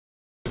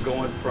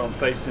going from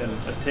facing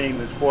a team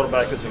whose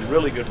quarterback is a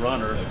really good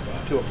runner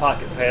to a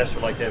pocket passer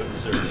like that in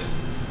Missouri?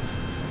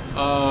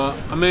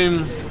 I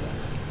mean,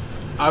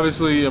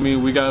 obviously, I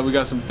mean we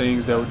got some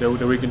things that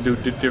we can do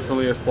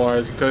differently as far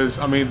as, because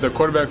I mean the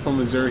quarterback from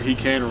Missouri, he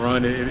can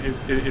run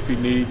if he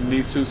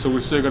needs to, so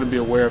we're still going to be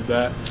aware of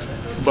that.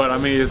 But I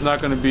mean it's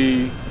not going to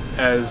be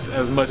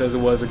as much as it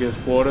was against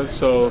Florida,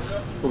 so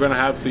we're going to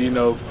have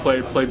to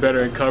play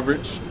better in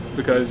coverage,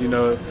 because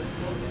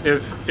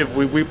if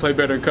we play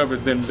better in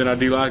coverage, then our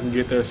D-line can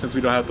get there, since we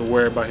don't have to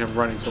worry about him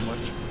running so much.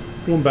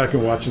 Going back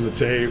and watching the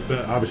tape,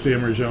 obviously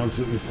Emory Jones,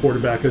 the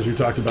quarterback, as you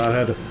talked about,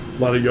 had a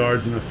lot of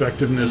yards and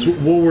effectiveness.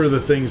 What were the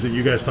things that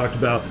you guys talked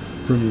about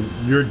from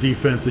your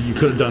defense that you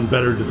could have done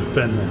better to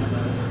defend that?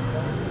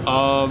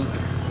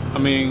 I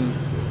mean,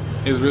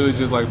 it's really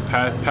just like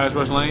pass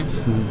rush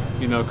lanes,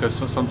 because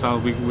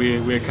sometimes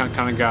we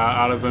kind of got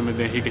out of him, and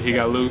then he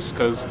got loose,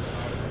 because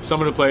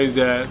some of the plays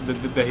that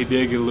he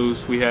did get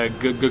loose, we had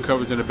good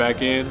coverage in the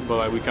back end, but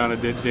like we kind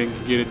of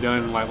didn't get it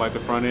done like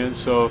the front end.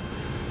 So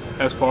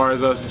as far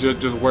as us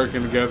just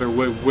working together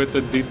with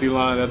the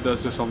D-line,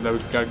 that's just something that we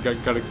got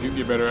to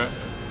get better at.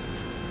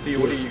 Theo,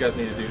 what do you guys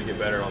need to do to get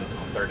better on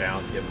third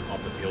down to get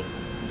off the field?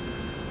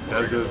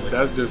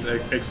 That's just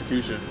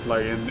execution,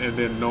 and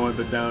then knowing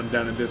the down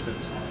and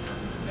distance.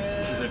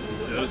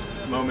 Do those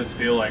moments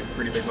feel like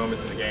pretty big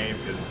moments in the game,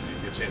 because you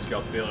get a chance to get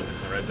off the field? If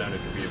it's in the red zone, it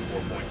could be a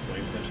 4-point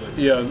swing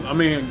potentially. Yeah, I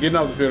mean, getting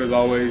off the field is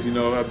always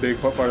a big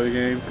part of the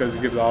game, because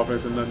it gives the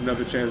offense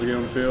another chance to get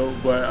on the field.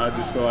 But I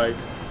just feel like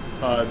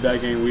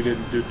that game we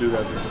didn't do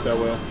that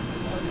well.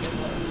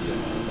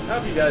 How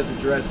have you guys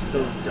addressed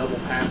those double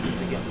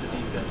passes against the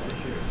defense this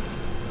year?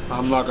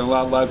 I'm not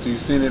gonna lie to you.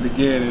 Seeing it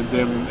again and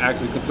then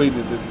actually completing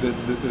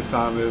it this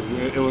time,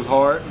 it was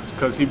hard,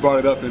 because he brought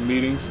it up in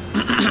meetings,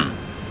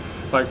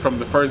 like from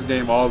the first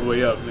game all the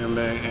way up, and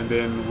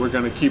then we're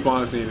gonna keep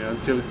on seeing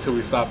it until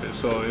we stop it.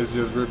 So it's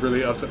just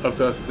really up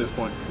to us at this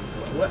point.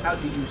 How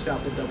do you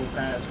stop a double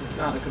pass? It's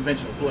not a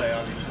conventional play,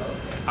 obviously.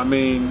 I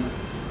mean,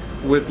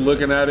 with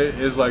looking at it,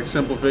 it's like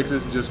simple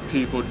fixes, just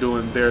people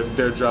doing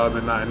their job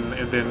and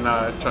then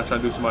not trying to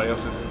do somebody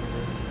else's.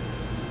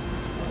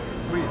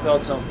 What are your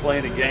thoughts on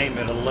playing a game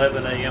at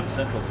 11 a.m.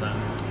 Central Time?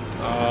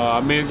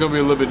 I mean, it's going to be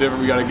a little bit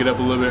different. We got to get up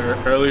a little bit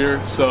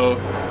earlier, so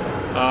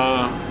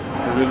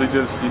really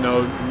just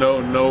know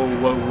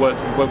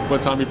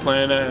what time you're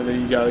playing at, and then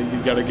you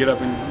got to get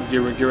up and get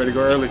ready to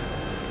go early.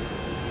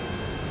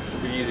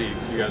 Should be easy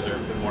because you guys are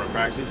in morning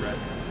practices, right?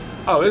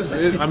 Oh,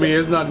 I mean,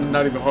 it's not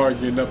even hard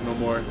getting up no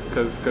more,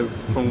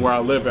 because from where I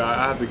live,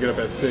 I have to get up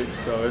at 6,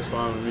 so it's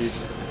fine with me.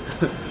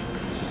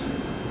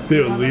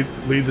 Theo,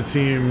 lead the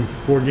team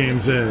 4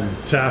 games in,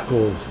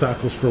 tackles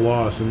for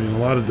loss. I mean, a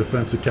lot of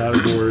defensive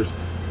categories.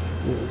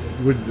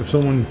 If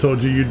someone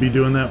told you you'd be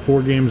doing that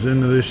 4 games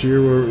into this year,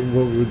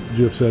 what would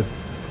you have said?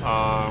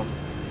 I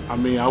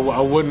mean, I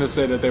wouldn't have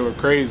said that they were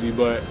crazy,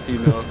 but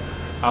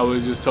I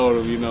would just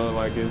told them,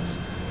 like it's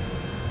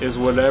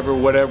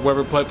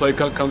whatever play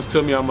comes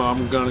to me, I'm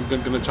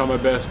gonna try my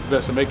best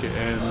to make it,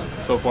 and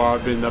so far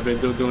I've been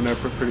doing that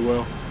pretty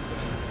well.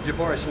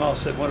 Jabari Small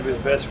said one of his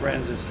best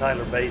friends is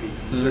Tyler Beatty,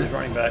 Missouri's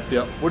running back.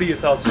 Yep. What are your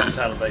thoughts on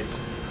Tyler Beatty?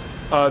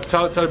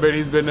 Tyler Beatty,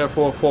 he's been there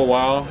for a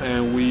while,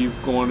 and we've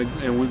gone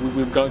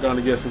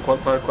to get some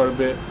quite a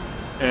bit,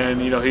 and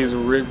he's a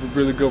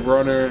really good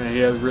runner, and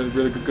he has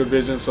really good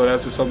vision. So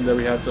that's just something that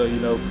we have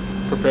to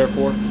prepare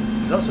for.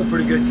 He's also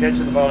pretty good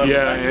catching the ball.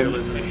 Yeah,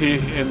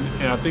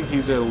 and I think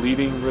he's their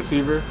leading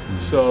receiver.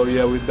 So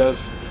yeah,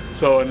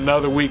 so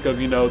another week of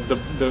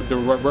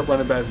the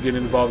running backs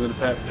getting involved in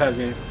the pass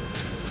game.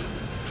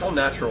 How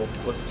natural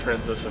was the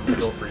transition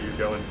feel for you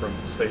going from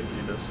safety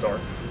to start?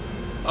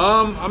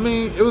 I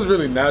mean, it was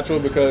really natural,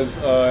 because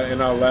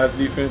in our last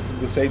defense,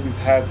 the safeties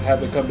had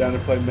to come down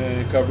and play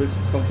man coverage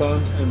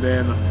sometimes, and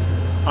then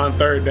on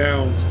third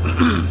downs,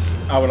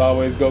 I would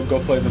always go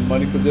play the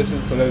money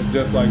position. So that's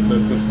just like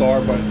the star,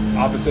 but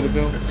opposite of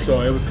him.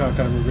 So it was kind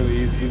of really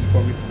easy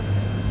for me.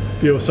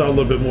 Theo, saw a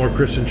little bit more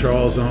Christian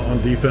Charles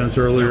on defense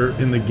earlier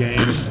in the game.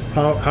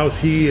 How's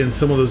he and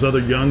some of those other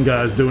young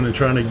guys doing in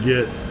trying to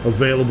get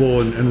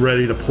available and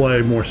ready to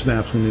play more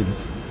snaps when needed?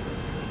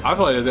 I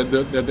feel like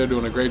that they're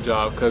doing a great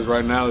job, because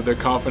right now their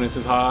confidence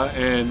is high,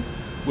 and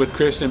with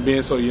Christian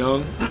being so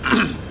young,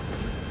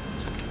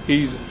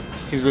 he's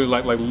really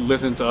like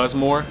listening to us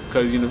more,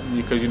 because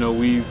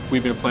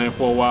we've been playing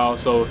for a while,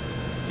 so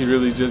he's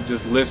really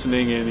just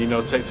listening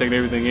and taking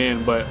everything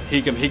in. But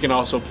he can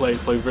also play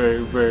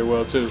very very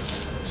well too.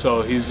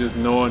 So he's just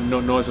knowing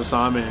his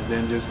assignment, and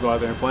then just go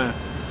out there and play.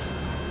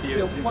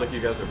 It seems like you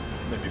guys are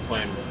maybe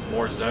playing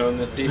more zone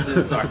this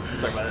season. Sorry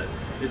about that.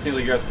 It seems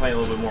like you guys are playing a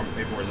little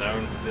bit more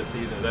zone this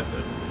season. Is that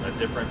a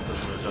difference?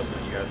 That's an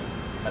adjustment you guys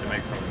had to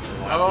make from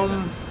the last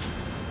defense?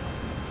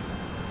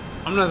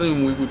 I'm not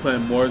saying we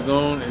playing more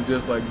zone. It's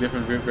just like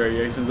different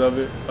variations of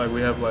it. Like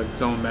we have like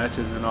zone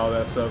matches and all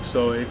that stuff.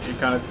 So it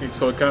kind of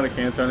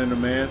can turn into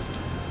man.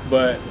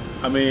 But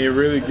I mean, it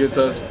really gets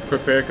us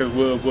prepared, because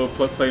we'll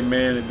play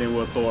man and then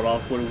we'll throw it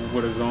off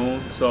with a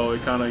zone. So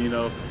it kind of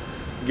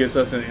gets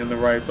us in the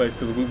right place,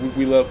 because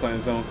we love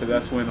playing zone, because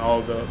that's when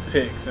all the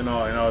picks and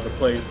all the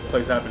plays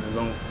happen in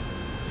zone.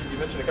 You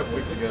mentioned a couple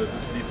weeks ago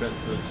this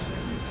defense was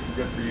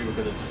good for you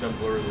because it's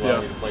simpler, it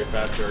allows you to play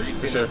faster. Are you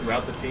seeing that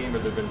throughout the team?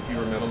 Have there been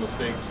fewer mental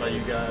mistakes by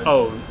you guys?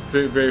 Oh,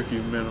 very, very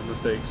few mental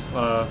mistakes.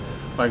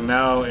 Like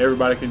now,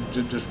 everybody can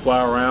just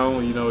fly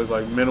around. You know, it's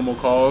like minimal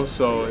calls,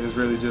 so it's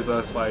really just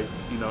us, like,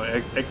 you know,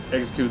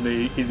 executing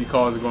the easy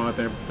calls and going out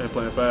there and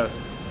playing fast.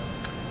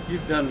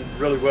 You've done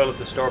really well at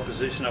the star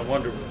position. I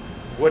wonder,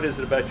 what is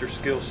it about your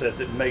skill set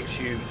that makes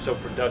you so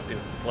productive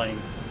playing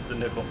the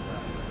nickel?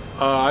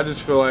 I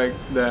just feel like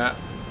that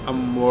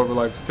I'm more of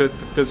a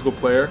physical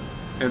player,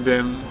 and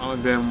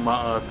then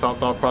my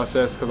thought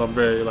process, because I'm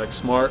very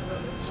smart.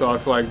 So I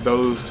feel like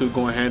those two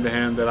going hand to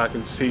hand, that I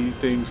can see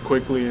things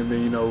quickly and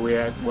then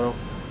react well.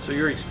 So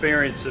your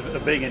experience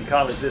of being in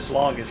college this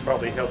long has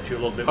probably helped you a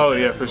little bit. Oh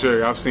yeah, for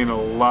sure. I've seen a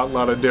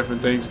lot of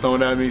different things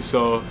thrown at me.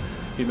 So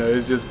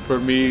it's just for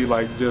me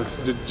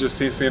just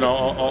seeing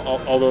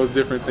all those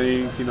different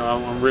things.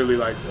 I'm really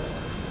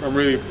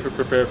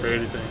prepared for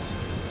anything.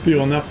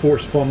 Theo, on that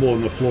forced fumble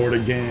in the Florida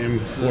game,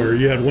 where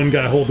you had one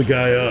guy hold the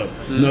guy up,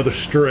 another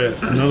strip,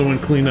 another one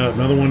clean up,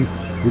 another one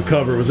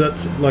recover, was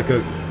that like a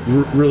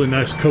really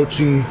nice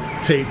coaching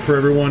tape for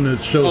everyone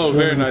that shows? Oh,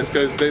 very nice,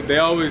 because they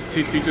always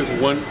teach us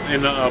one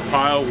in a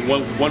pile,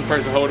 one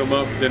person hold them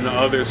up, then the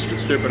other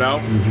strip it out,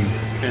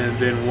 and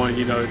then one.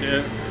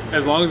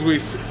 As long as we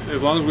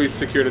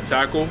secure the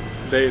tackle,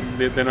 they're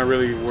not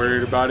really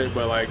worried about it.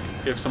 But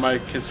if somebody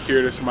can secure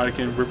it or somebody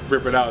can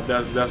rip it out,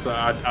 that's the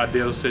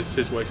ideal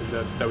situation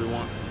that we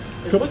want.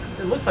 It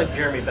looks like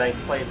Jeremy Banks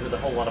plays with a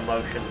whole lot of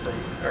motion from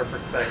our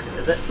perspective.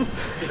 Is that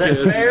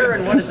fair,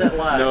 and what is that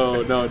like?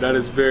 No, that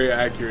is very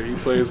accurate. He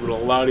plays with a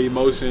lot of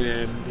emotion,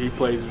 and he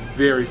plays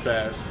very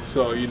fast.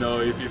 So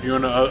if you're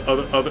on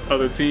the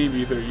other team,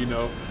 either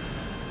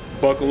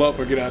buckle up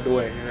or get out of the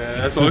way.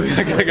 That's the only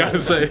thing I gotta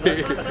say.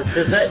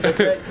 Does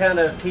that kind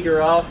of teeter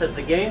off as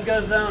the game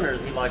goes on, or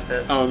is he like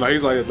that? Oh no,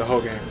 he's like that the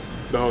whole game.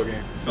 So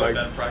like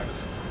that in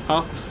practice?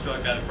 Huh? So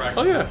like that in practice?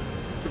 Oh yeah,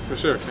 for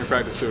sure. In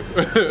practice too.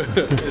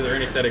 Is there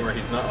any setting where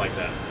he's not like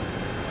that?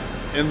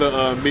 In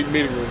the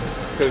meeting rooms,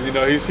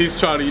 because he's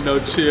trying to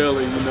chill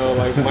and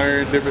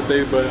learn different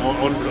things, but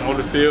on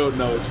the field,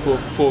 no, it's full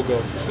go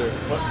for sure.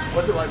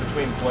 What's it like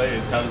between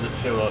plays? How does it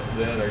show up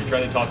then? Are you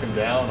trying to talk him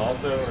down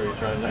also, or are you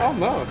trying to? I don't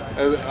know.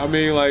 I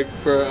mean,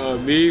 for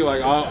me,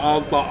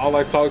 I'll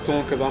talk to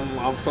him, because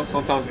I'm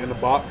sometimes in the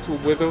box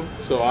with him,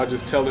 so I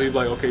just tell him, he's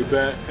like, okay,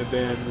 bet, and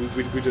then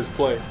we just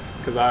play,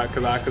 because I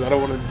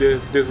don't want to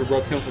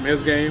disrupt him from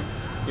his game,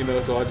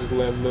 so I just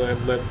let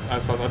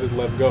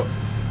him go.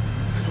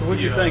 What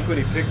did you think when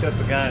he picked up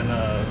a guy and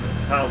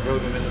Kyle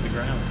drove him into the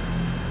ground?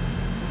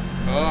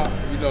 I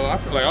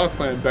feel like I was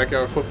playing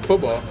backyard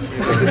football.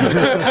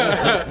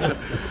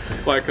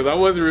 Because I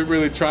wasn't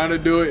really trying to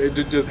do it.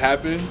 It just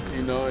happened,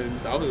 and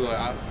I was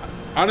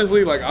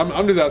honestly,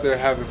 I'm just out there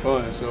having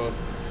fun. So,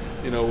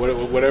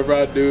 whatever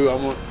I do,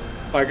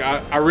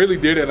 I really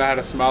did it, and I had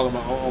a smile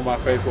on my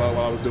face while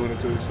I was doing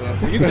it too. So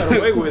you got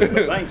away with it,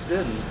 but Banks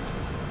didn't.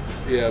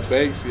 Yeah,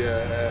 Banks.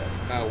 Yeah.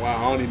 Wow,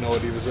 I don't even know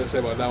what he was say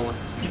about that one.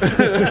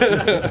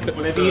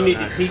 Maybe you need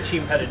to teach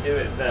him how to do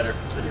it better.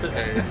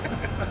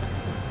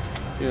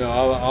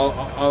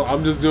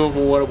 I'm just doing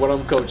for what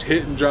I'm coached.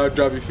 Hit and drop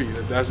your feet.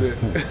 That's it.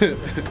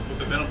 With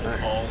the minimal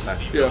calls, do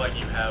you feel like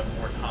you have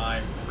more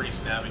time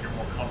pre-snap and you're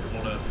more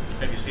comfortable to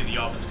maybe see the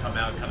offense come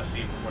out and kind of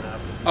see what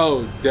happens?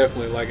 Oh,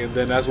 definitely. And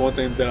then that's one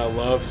thing that I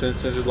love,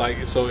 since it's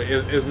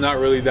it's not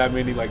really that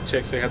many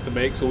checks they have to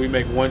make. So we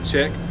make one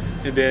check,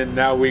 and then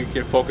now we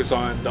can focus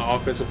on the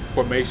offensive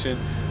formation,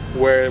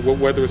 where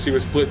the receiver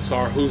splits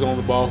are, who's on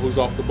the ball, who's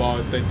off the ball,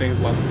 and things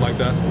like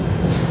that.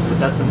 With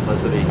that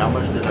simplicity, how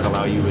much does that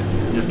allow you with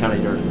just kind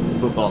of your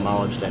football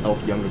knowledge to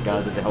help younger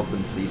guys and to help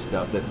them see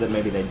stuff that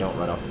maybe they don't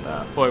right off the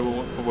bat?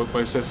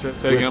 Wait,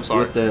 say again, I'm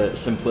sorry. With the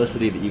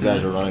simplicity that you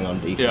guys are running on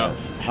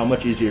defense, how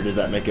much easier does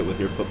that make it with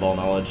your football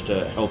knowledge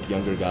to help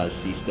younger guys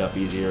see stuff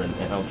easier and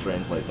help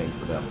translate things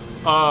for them?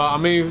 I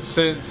mean,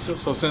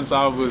 since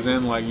I was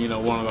in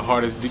one of the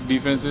hardest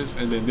defenses,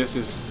 and then this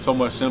is so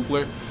much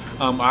simpler,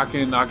 I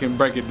can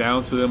break it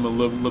down to them a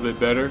little bit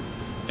better,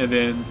 and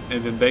then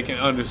they can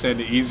understand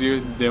it easier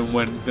than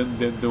when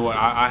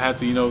I had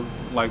to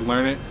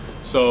learn it.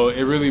 So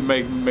it really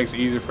makes it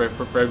easier for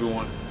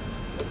everyone.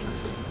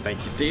 Thank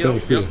you, Theo.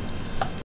 Thanks, Theo.